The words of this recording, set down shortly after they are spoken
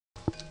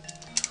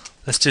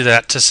Let's do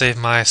that to save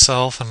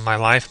myself and my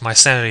life, my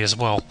sanity as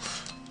well.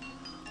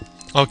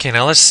 Okay,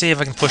 now let's see if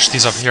I can push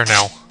these up here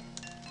now.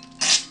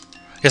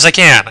 Yes, I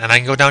can, and I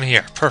can go down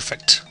here.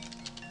 Perfect.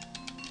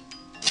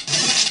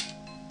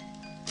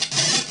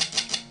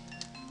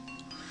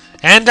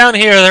 And down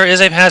here, there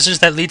is a passage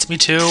that leads me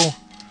to...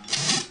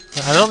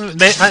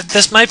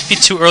 this might be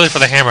too early for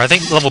the hammer. I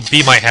think level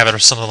B might have it or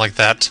something like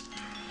that.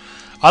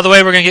 Either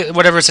way, we're gonna get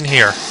whatever's in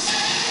here.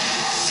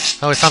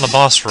 Oh, we found the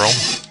boss room.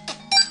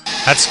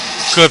 That's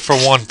good for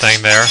one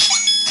thing there.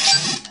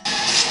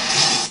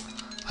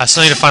 I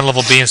still need to find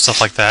level B and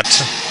stuff like that.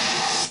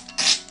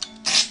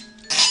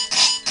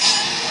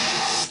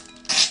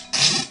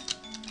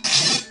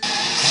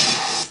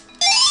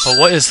 But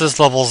what is this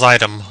level's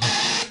item?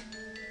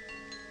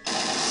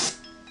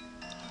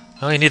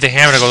 I only need the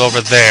hammer to go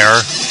over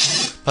there.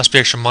 Must be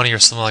extra money or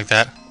something like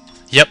that.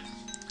 Yep.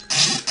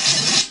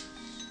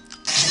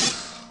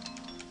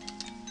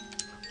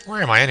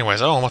 Where am I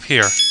anyways? Oh, I'm up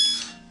here.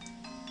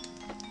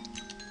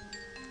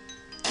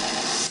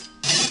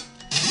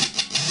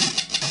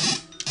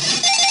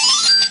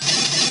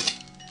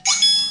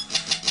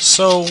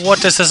 So,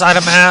 what does this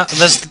item have?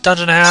 This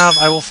dungeon have?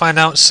 I will find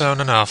out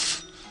soon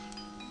enough.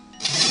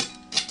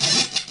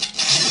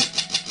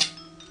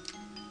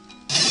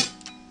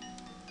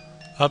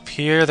 Up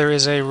here, there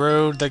is a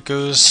road that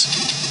goes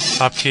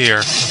up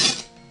here.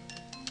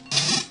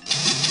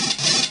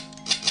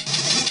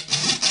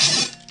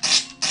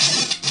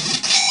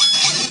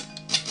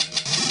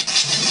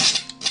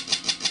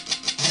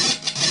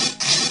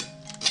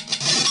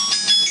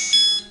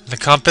 The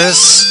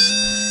compass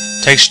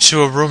takes you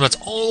to a room that's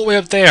all the way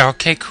up there.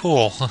 Okay,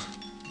 cool.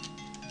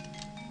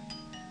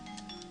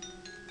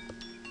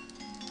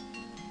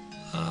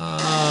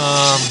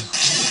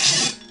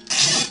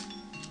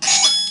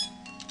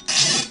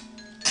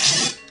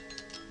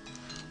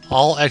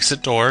 All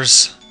exit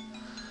doors.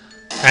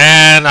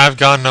 And I've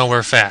gone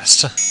nowhere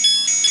fast.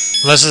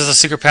 Unless there's a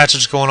secret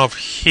passage going over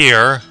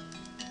here.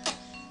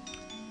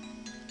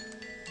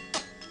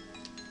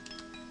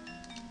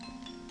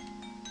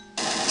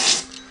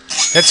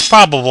 It's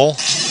probable.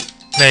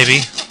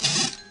 Maybe.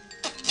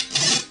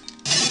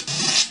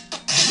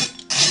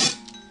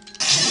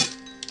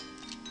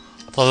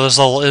 Although this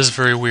level is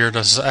very weird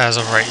as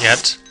of right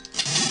yet.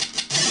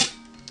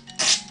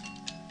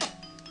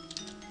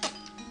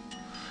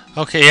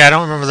 Okay, yeah, I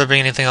don't remember there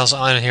being anything else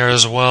on here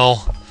as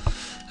well.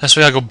 That's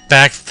why I'll go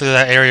back through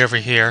that area over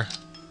here.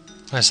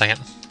 Wait a second.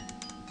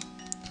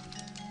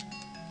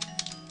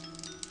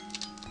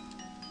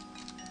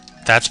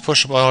 That's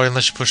pushable. Oh,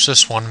 unless you push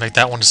this one, make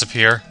that one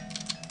disappear.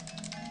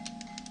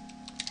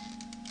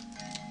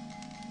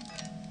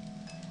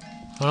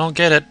 I don't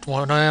get it.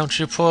 Why don't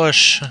you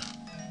push?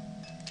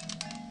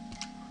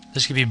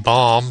 This could be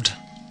bombed.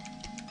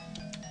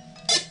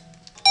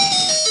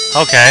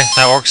 Okay,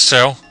 that works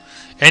too.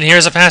 And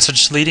here's a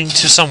passage leading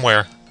to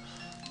somewhere.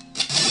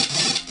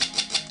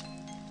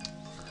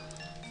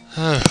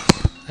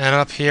 And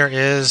up here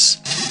is...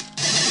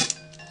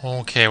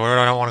 Okay, where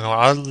do I want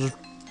to go?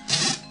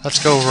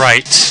 Let's go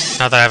right,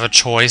 now that I have a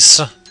choice.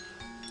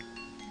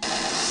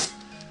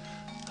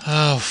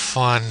 Oh,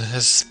 fun.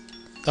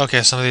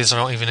 Okay, some of these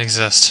don't even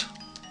exist.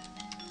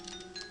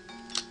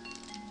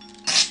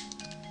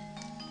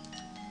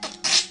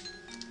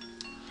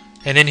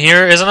 And in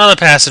here is another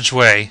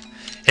passageway.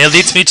 It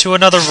leads me to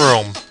another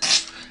room.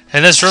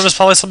 And this room is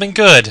probably something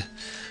good.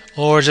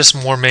 Or just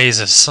more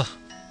mazes.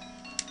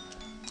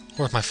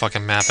 Where's my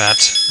fucking map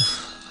at?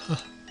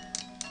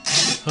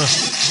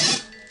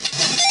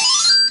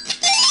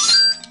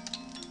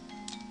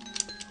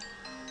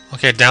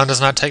 Okay, down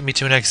does not take me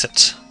to an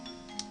exit.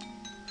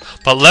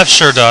 But left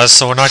sure does,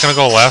 so we're not gonna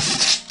go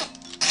left.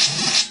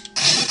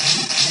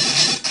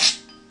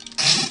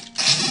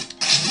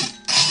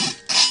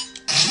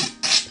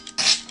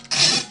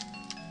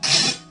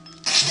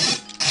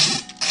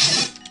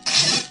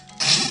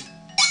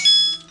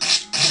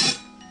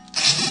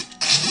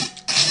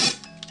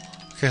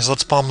 Okay, so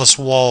let's bomb this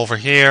wall over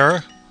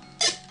here.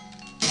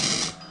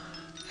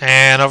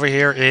 And over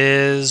here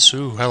is...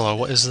 Ooh, hello,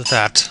 what is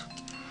that?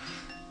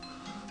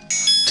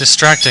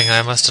 Distracting,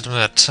 I must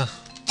admit.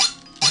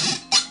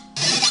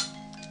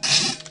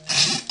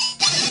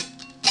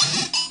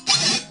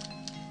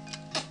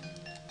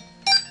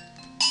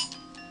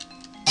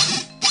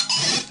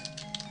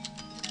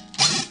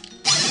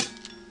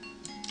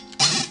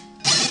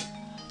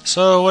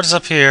 So, what is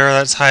up here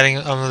that's hiding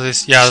under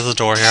this? Yeah, there's a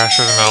door here, I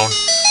should have known.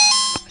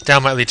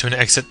 Down might lead to an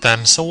exit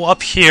then. So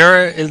up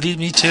here, it lead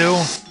me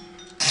to...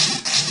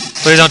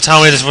 Please don't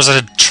tell me this was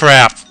a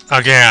trap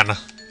again.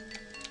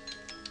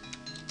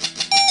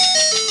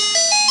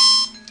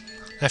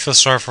 I feel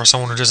sorry for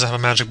someone who doesn't have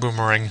a magic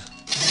boomerang.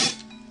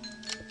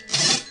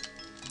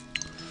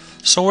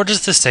 So where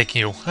does this take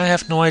you? I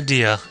have no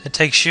idea. It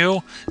takes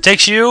you? It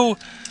takes you?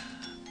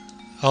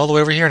 All the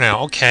way over here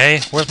now.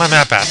 Okay, where's my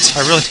map at?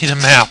 I really need a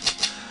map.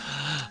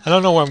 I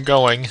don't know where I'm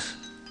going.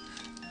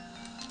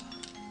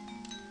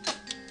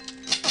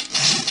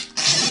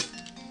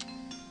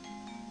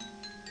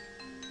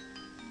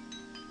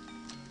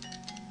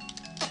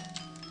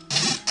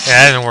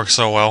 Yeah, it didn't work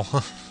so well.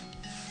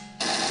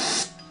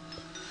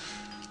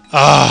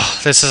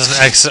 This is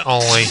an exit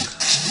only.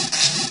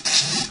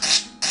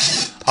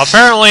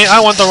 Apparently,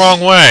 I went the wrong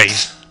way.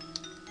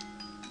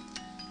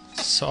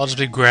 So I'll just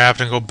be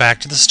grabbed and go back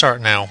to the start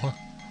now.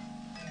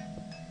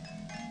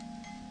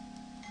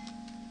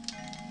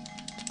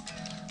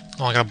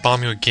 Oh, I gotta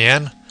bomb you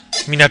again?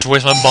 You mean I have to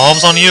waste my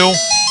bombs on you?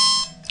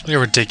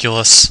 You're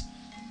ridiculous.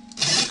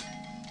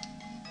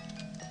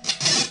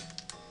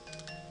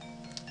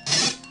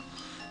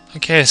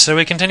 Okay, so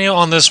we continue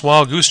on this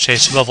wild goose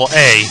chase to level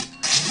A.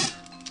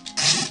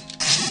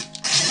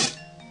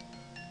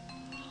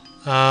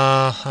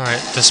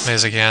 Alright, this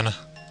maze again. Okay,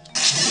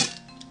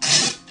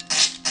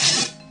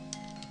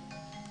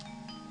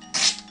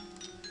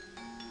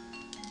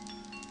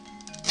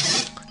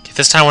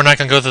 this time we're not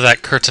gonna go through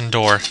that curtain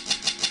door,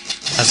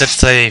 as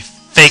it's a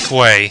fake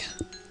way.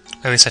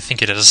 At least I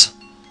think it is.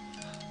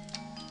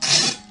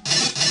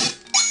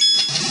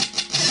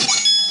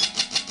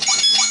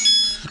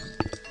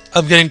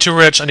 I'm getting too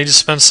rich, I need to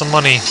spend some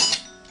money.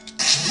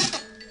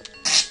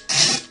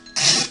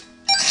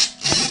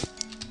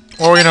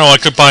 Or, you know, I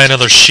could buy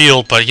another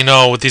shield, but, you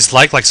know, with these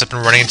likes I've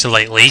been running into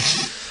lately,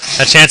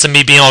 the chance of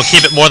me being able to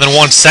keep it more than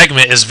one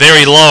segment is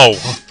very low.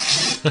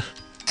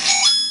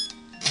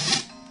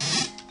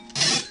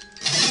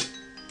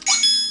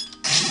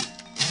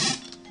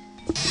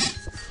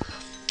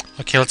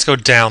 Okay, let's go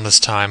down this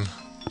time.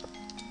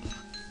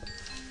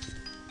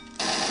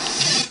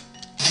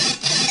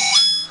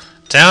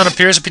 Down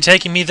appears to be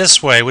taking me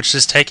this way, which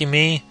is taking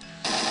me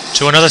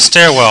to another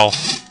stairwell.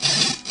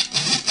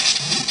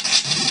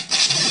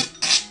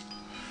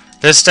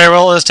 This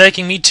stairwell is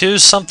taking me to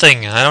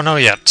something. I don't know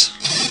yet.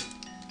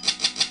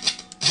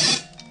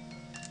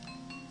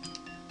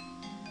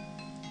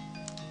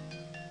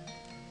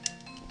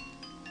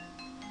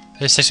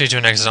 This takes me to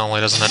an exit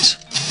only, doesn't it?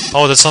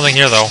 Oh, there's something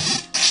here, though.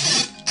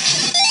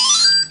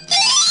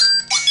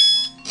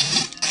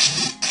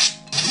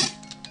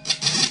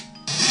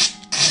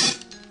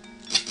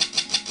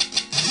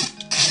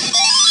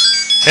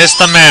 It's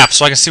the map,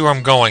 so I can see where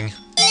I'm going.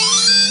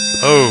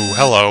 Oh,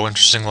 hello,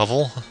 interesting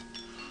level.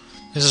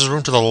 This is a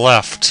room to the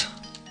left.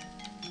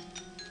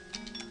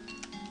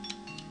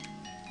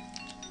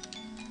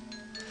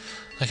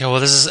 Okay, well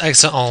this is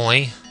exit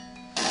only.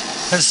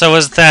 And so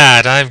is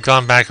that. I've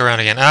gone back around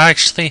again.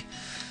 Actually,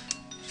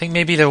 I think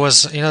maybe there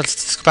was... You know,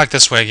 let's go back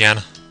this way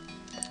again.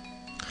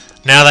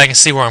 Now that I can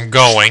see where I'm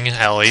going,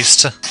 at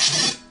least.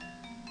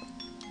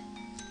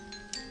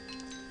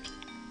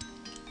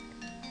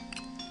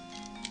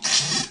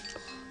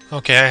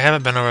 Okay, I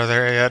haven't been over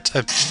there yet.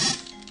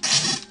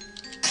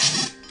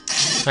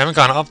 I haven't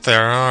gone up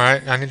there.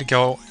 Alright, I need to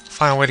go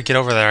find a way to get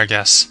over there, I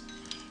guess.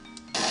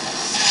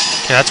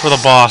 Okay, that's where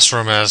the boss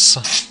room is.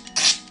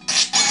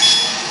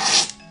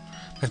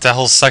 Like that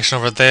whole section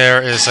over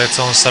there is its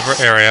own separate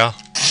area.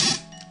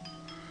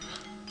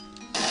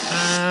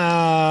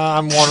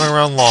 I'm wandering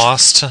around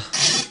lost.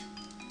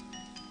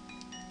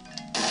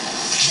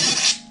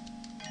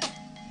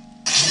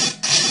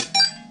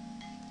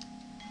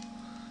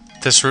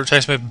 This route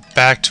takes me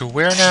back to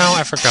where now?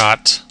 I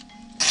forgot.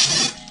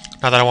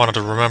 Not that I wanted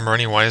to remember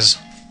anyways.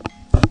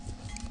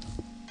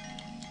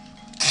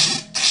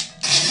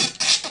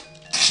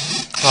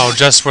 Oh,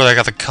 just where I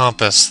got the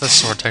compass. This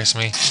is where it takes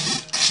me. I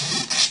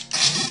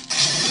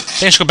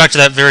think I should go back to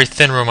that very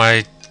thin room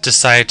I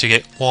decided to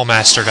get wall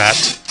mastered at.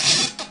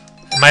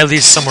 It might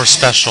lead somewhere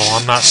special,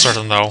 I'm not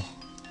certain though.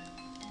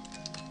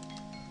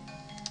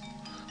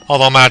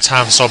 Although I'm out of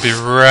time, so I'll be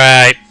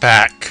right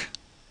back.